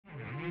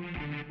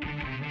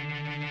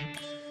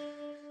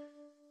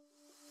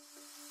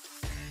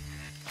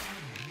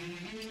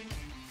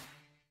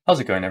How's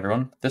it going,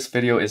 everyone? This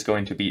video is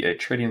going to be a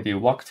TradingView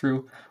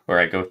walkthrough where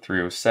I go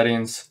through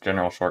settings,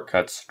 general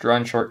shortcuts,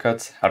 drawing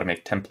shortcuts, how to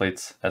make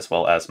templates, as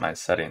well as my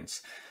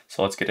settings.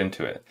 So let's get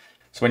into it.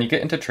 So when you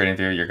get into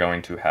TradingView, you're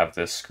going to have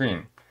this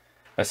screen.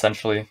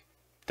 Essentially,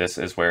 this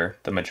is where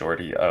the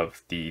majority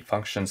of the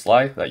functions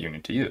lie that you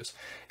need to use.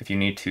 If you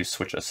need to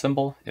switch a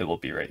symbol, it will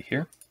be right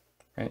here,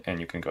 right? And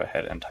you can go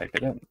ahead and type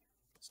it in.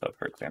 So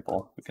for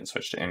example, we can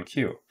switch to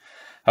NQ.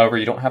 However,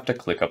 you don't have to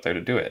click up there to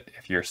do it.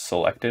 If you're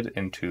selected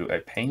into a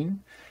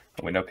pane,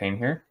 a window pane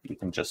here, you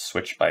can just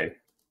switch by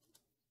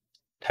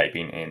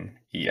typing in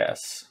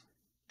ES.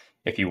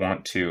 If you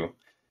want to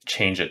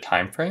change a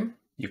time frame,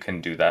 you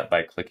can do that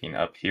by clicking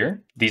up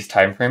here. These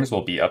time frames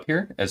will be up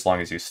here as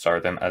long as you star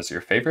them as your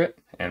favorite.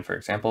 And for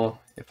example,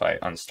 if I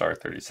unstar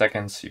 30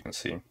 seconds, you can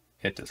see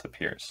it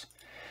disappears.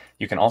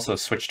 You can also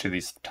switch to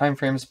these time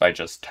frames by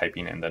just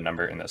typing in the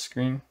number in the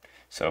screen.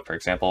 So for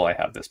example, I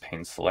have this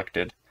pane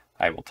selected.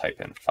 I will type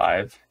in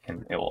 5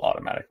 and it will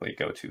automatically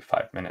go to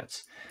 5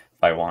 minutes.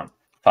 If I want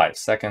 5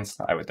 seconds,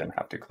 I would then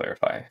have to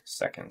clarify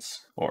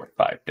seconds, or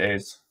 5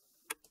 days,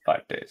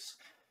 5 days,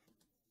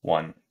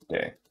 1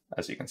 day,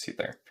 as you can see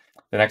there.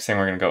 The next thing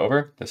we're going to go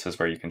over, this is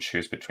where you can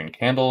choose between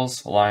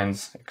candles,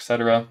 lines,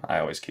 etc. I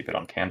always keep it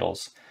on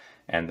candles.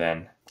 And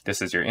then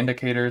this is your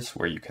indicators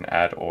where you can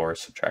add or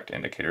subtract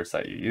indicators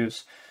that you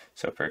use.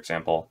 So for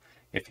example,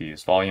 if you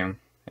use volume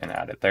and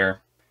add it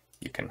there,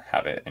 you can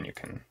have it and you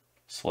can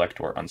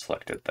select or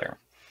unselect it there.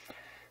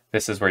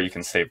 This is where you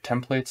can save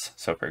templates.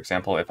 So for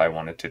example, if I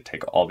wanted to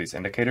take all these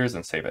indicators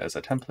and save it as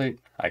a template,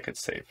 I could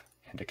save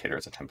indicator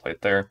as a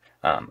template there.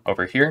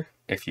 Over here,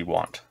 if you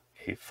want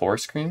a 4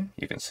 screen,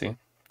 you can see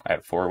I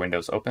have 4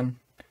 windows open.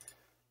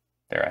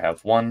 There I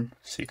have 1,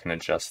 so you can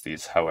adjust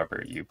these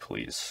however you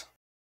please.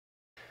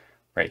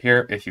 Right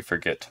here, if you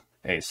forget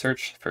a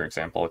search, for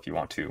example, if you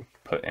want to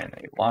put in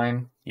a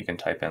line, you can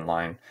type in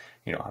line,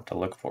 you don't have to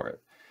look for it.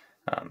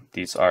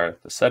 These are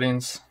the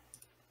settings.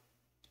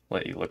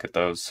 Let you look at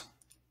those.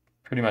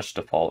 Pretty much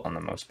default on the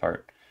most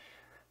part,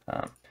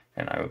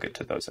 and I will get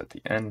to those at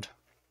the end.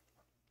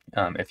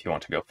 If you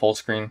want to go full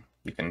screen,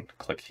 you can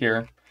click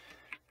here,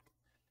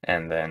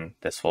 and then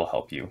this will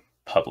help you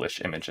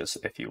publish images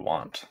if you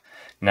want.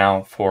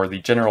 Now for the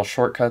general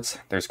shortcuts,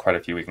 there's quite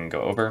a few we can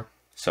go over.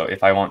 So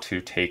if I want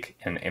to take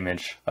an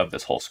image of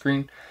this whole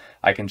screen,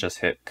 I can just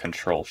hit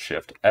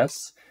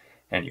Control-Shift-S,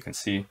 and you can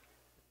see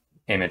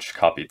image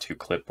copied to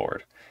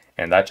clipboard.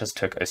 And that just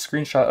took a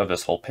screenshot of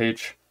this whole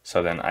page,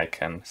 so then I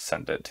can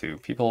send it to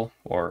people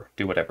or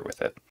do whatever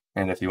with it.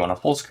 And if you want a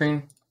full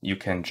screen, you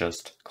can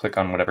just click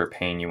on whatever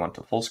pane you want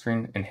to full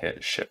screen and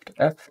hit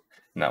Shift-F,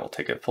 and that will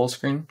take it full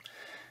screen.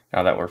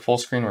 Now that we're full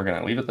screen, we're going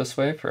to leave it this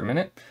way for a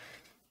minute.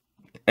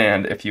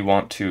 And if you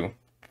want to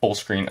full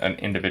screen an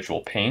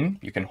individual pane,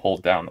 you can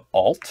hold down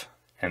Alt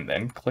and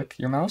then click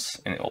your mouse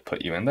and it will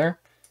put you in there.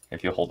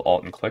 If you hold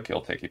Alt and click,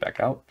 it'll take you back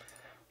out.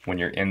 When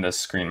you're in the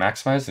screen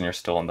maximized and you're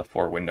still in the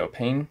 4 window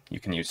pane, you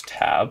can use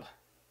Tab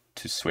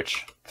to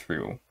switch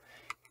through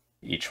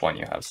each one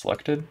you have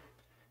selected.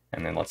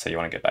 And then let's say you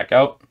want to get back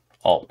out,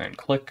 Alt and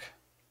click,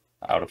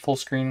 out of full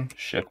screen,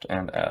 Shift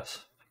and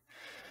S.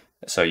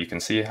 So you can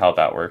see how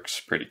that works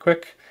pretty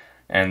quick.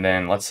 And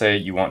then let's say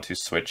you want to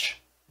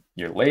switch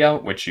your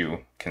layout, which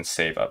you can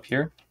save up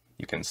here.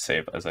 You can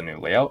save as a new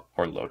layout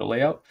or load a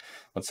layout.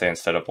 Let's say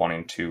instead of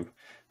wanting to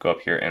go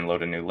up here and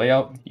load a new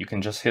layout, you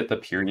can just hit the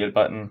period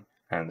button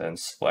and then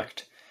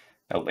select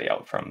a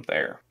layout from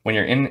there. When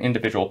you're in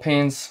individual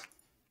panes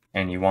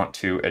and you want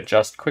to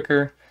adjust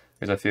quicker,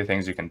 there's a few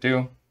things you can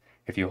do.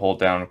 If you hold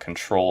down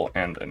Control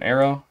and an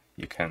arrow,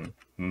 you can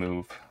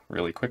move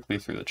really quickly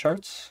through the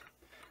charts.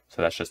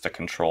 So that's just a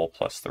Control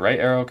plus the right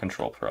arrow,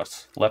 Control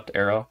plus left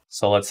arrow.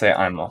 So let's say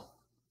I'm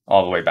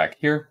all the way back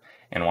here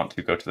and want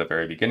to go to the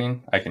very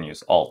beginning. I can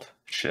use Alt,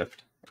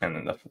 Shift, and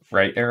then the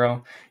right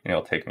arrow, and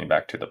it'll take me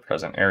back to the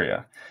present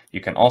area. You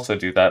can also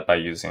do that by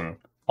using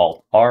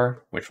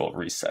Alt-R, which will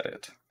reset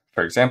it.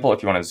 For example,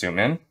 if you want to zoom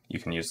in, you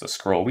can use the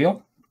scroll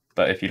wheel.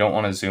 But if you don't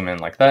want to zoom in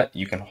like that,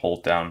 you can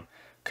hold down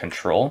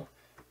Control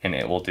and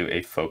it will do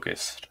a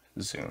focused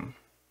zoom.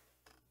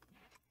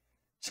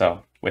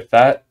 So with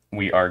that,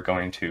 we are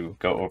going to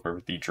go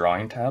over the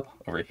drawing tab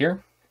over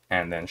here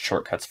and then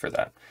shortcuts for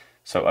that.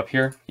 So up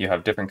here, you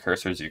have different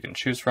cursors you can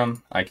choose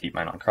from. I keep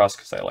mine on cross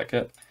because I like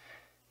it.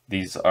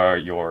 These are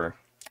your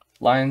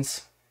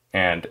lines.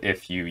 And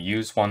if you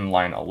use one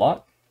line a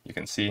lot, you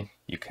can see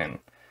you can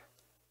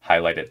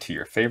highlight it to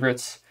your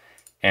favorites.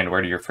 And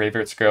where do your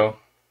favorites go?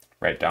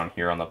 Right down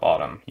here on the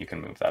bottom, you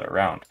can move that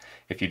around.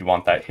 If you'd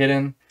want that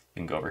hidden, you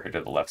can go over here to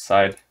the left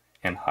side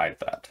and hide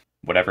that.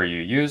 Whatever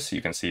you use,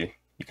 you can see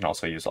you can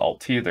also use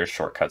Alt-T. There's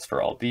shortcuts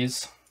for all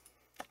these.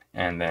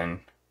 And then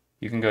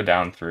you can go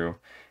down through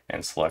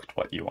and select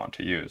what you want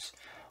to use.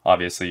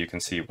 Obviously, you can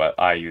see what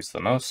I use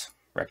the most: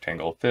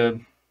 rectangle,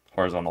 fib,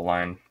 horizontal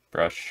line,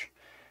 brush,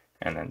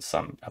 and then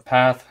a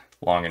path,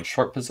 long and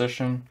short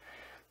position.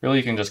 Really,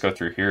 you can just go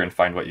through here and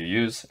find what you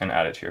use and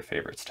add it to your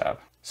favorites tab.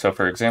 So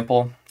for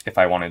example, if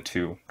I wanted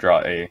to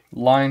draw a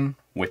line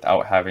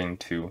without having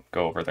to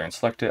go over there and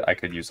select it, I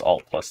could use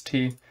Alt plus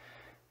T,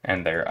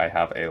 and there I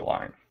have a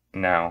line.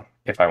 Now,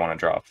 if I want to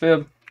draw a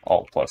fib,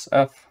 Alt plus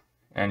F,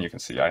 and you can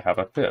see I have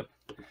a fib.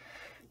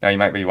 Now you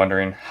might be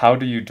wondering, how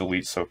do you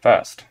delete so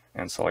fast?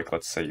 And so like,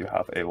 let's say you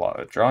have a lot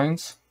of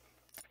drawings.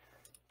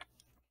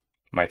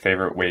 My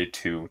favorite way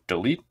to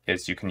delete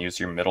is you can use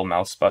your middle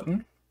mouse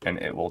button and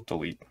it will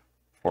delete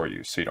for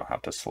you, so you don't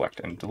have to select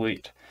and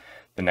delete.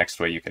 The next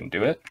way you can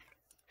do it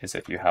is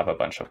if you have a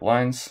bunch of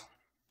lines,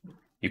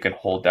 you can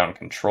hold down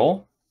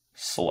Control,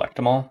 select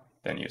them all,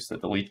 then use the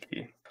delete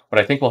key.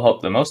 What I think will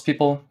help the most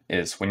people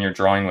is when you're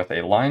drawing with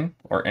a line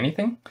or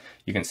anything,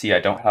 you can see I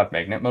don't have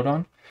magnet mode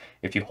on.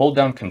 If you hold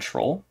down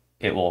Control,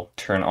 it will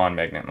turn on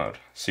magnet mode.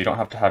 So you don't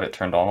have to have it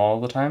turned on all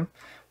the time.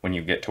 When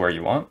you get to where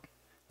you want,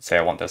 say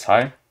I want this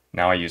high,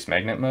 now I use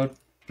magnet mode,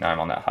 now I'm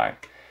on that high.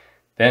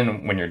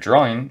 Then when you're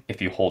drawing,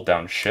 if you hold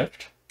down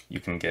Shift, you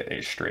can get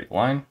a straight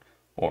line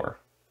or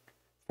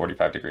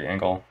 45-degree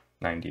angle,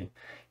 90.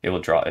 It will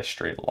draw a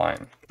straight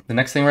line. The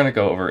next thing we're going to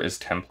go over is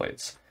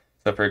templates.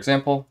 So for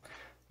example,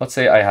 let's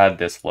say I had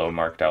this low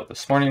marked out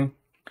this morning,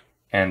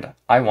 and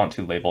I want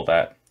to label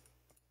that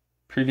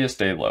previous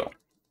day low,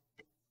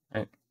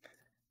 right?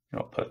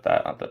 And I'll put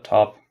that at the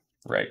top,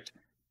 right,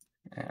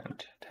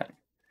 and 10.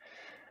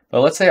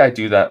 But let's say I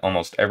do that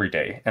almost every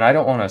day, and I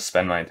don't want to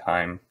spend my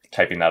time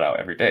typing that out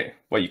every day.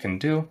 What you can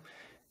do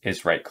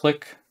is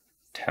right-click,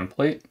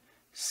 template,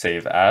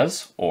 save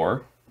as,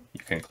 or you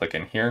can click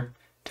in here,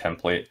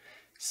 template,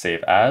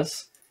 save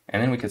as,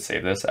 and then we could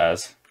save this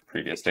as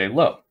previous day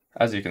low.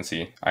 As you can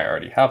see, I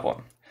already have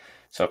one.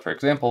 So for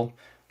example,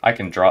 I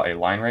can draw a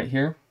line right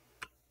here,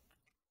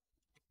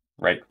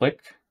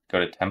 right-click, go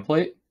to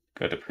template,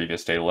 go to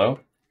previous day low,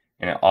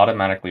 and it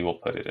automatically will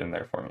put it in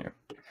there for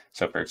you.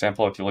 So for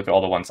example, if you look at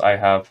all the ones I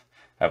have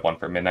one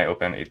for midnight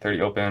open, 8:30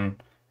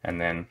 open, and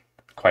then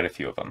quite a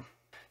few of them.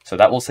 So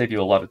that will save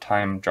you a lot of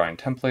time drawing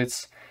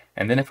templates.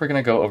 And then if we're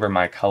going to go over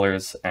my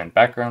colors and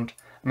background,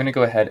 I'm going to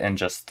go ahead and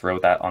just throw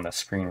that on the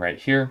screen right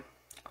here.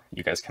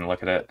 You guys can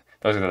look at it.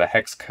 Those are the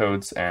hex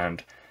codes,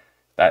 and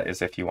that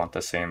is if you want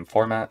the same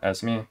format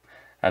as me,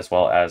 as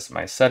well as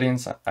my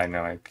settings. I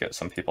know I get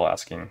some people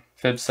asking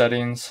fib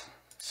settings,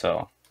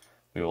 so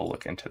we will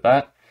look into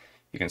that.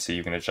 You can see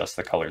you can adjust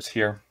the colors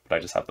here, but I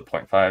just have the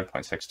 0.5,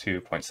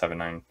 0.62,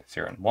 0.79,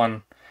 0, and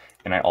 1,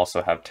 and I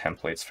also have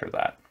templates for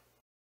that.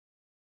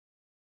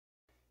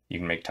 You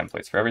can make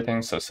templates for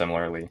everything, so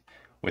similarly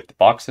with the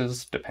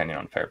boxes, depending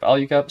on fair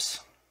value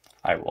gaps,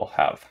 I will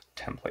have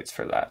templates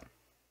for that.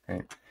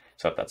 Right?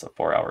 So if that's a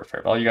 4-hour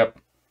fair value gap,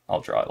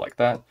 I'll draw it like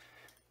that.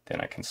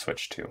 Then I can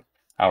switch to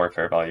hour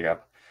fair value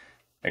gap,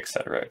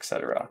 etc.,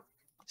 etc.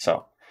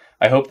 So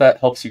I hope that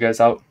helps you guys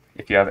out.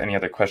 If you have any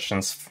other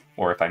questions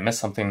or if I missed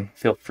something,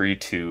 feel free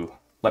to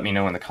let me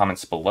know in the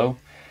comments below.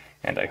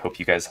 And I hope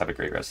you guys have a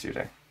great rest of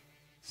your day.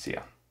 See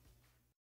ya.